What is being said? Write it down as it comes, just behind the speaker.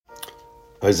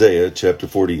Isaiah chapter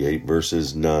 48,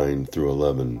 verses 9 through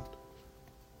 11.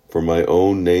 For my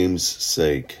own name's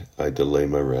sake I delay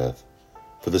my wrath.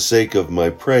 For the sake of my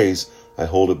praise I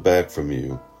hold it back from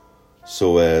you,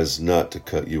 so as not to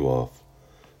cut you off.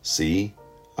 See,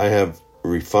 I have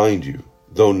refined you,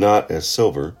 though not as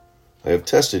silver. I have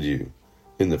tested you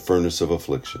in the furnace of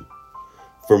affliction.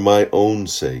 For my own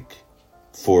sake,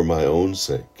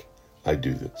 I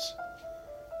do this.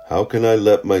 How can I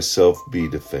let myself be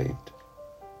defamed?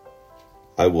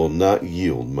 I will not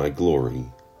yield my glory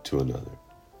to another.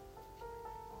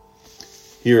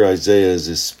 Here Isaiah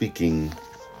is speaking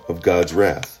of God's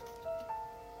wrath.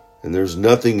 And there's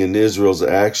nothing in Israel's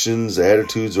actions,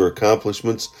 attitudes, or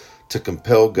accomplishments to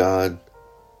compel God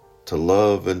to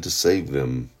love and to save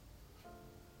them,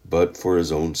 but for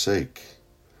his own sake,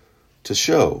 to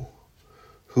show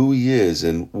who he is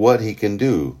and what he can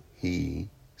do, he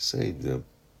saved them.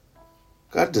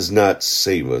 God does not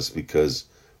save us because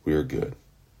we are good,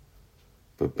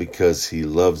 but because he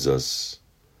loves us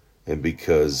and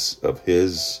because of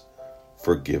his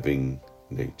forgiving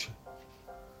nature.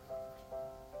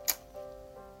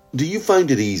 Do you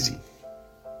find it easy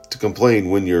to complain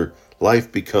when your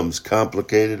life becomes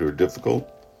complicated or difficult?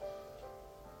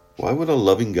 Why would a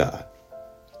loving God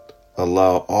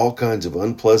allow all kinds of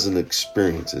unpleasant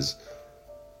experiences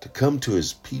to come to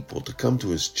his people, to come to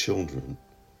his children?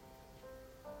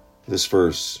 This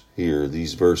verse here,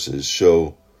 these verses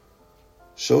shows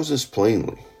us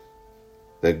plainly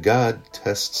that God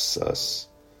tests us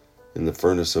in the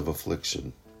furnace of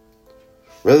affliction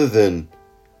rather than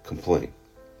complain.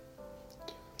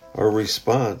 Our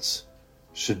response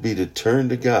should be to turn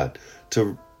to God,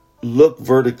 to look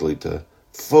vertically, to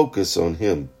focus on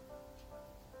him,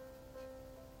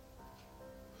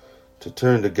 to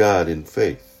turn to God in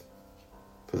faith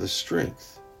for the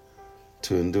strength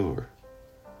to endure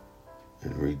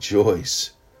and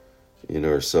rejoice in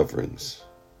our sufferings.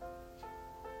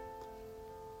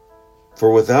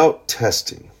 For without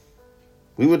testing,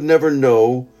 we would never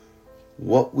know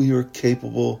what we are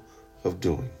capable of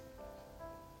doing,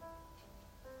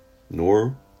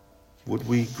 nor would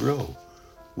we grow,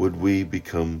 would we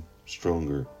become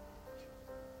stronger.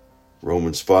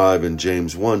 Romans 5 and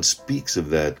James 1 speaks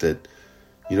of that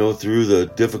through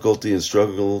the difficulty and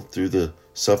struggle, through the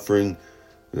suffering,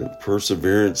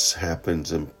 perseverance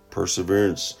happens, and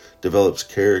perseverance develops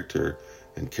character,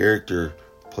 and character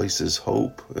places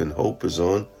hope, and hope is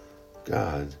on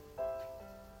God.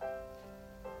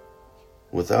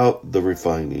 Without the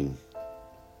refining,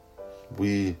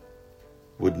 we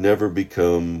would never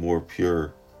become more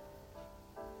pure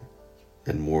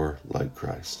and more like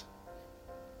Christ.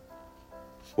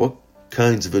 What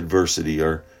kinds of adversity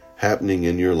are happening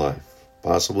in your life,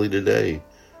 possibly today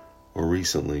or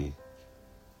recently?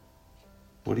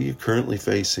 What are you currently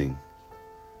facing?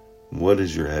 What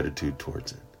is your attitude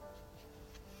towards it?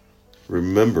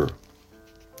 Remember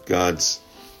God's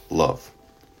love,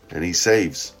 and he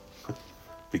saves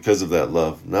because of that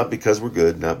love, not because we're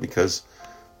good, not because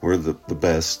we're the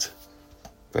best.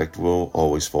 In fact, we'll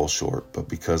always fall short, but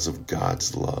because of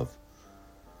God's love,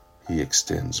 he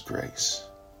extends grace.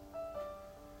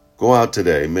 Go out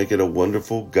today, make it a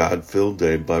wonderful, God-filled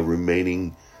day by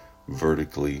remaining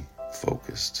vertically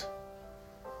focused.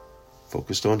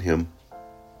 Focused on him,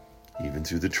 even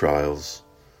through the trials,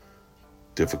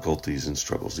 difficulties, and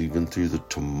struggles, even through the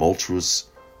tumultuous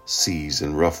seas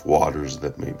and rough waters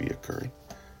that may be occurring.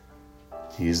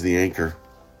 He is the anchor.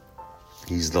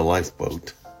 He's the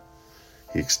lifeboat.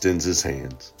 He extends his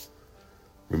hands.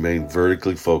 Remain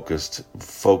vertically focused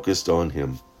on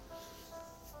him,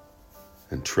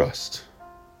 and trust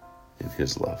in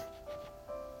his love.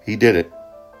 He did it.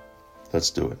 Let's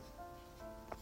do it.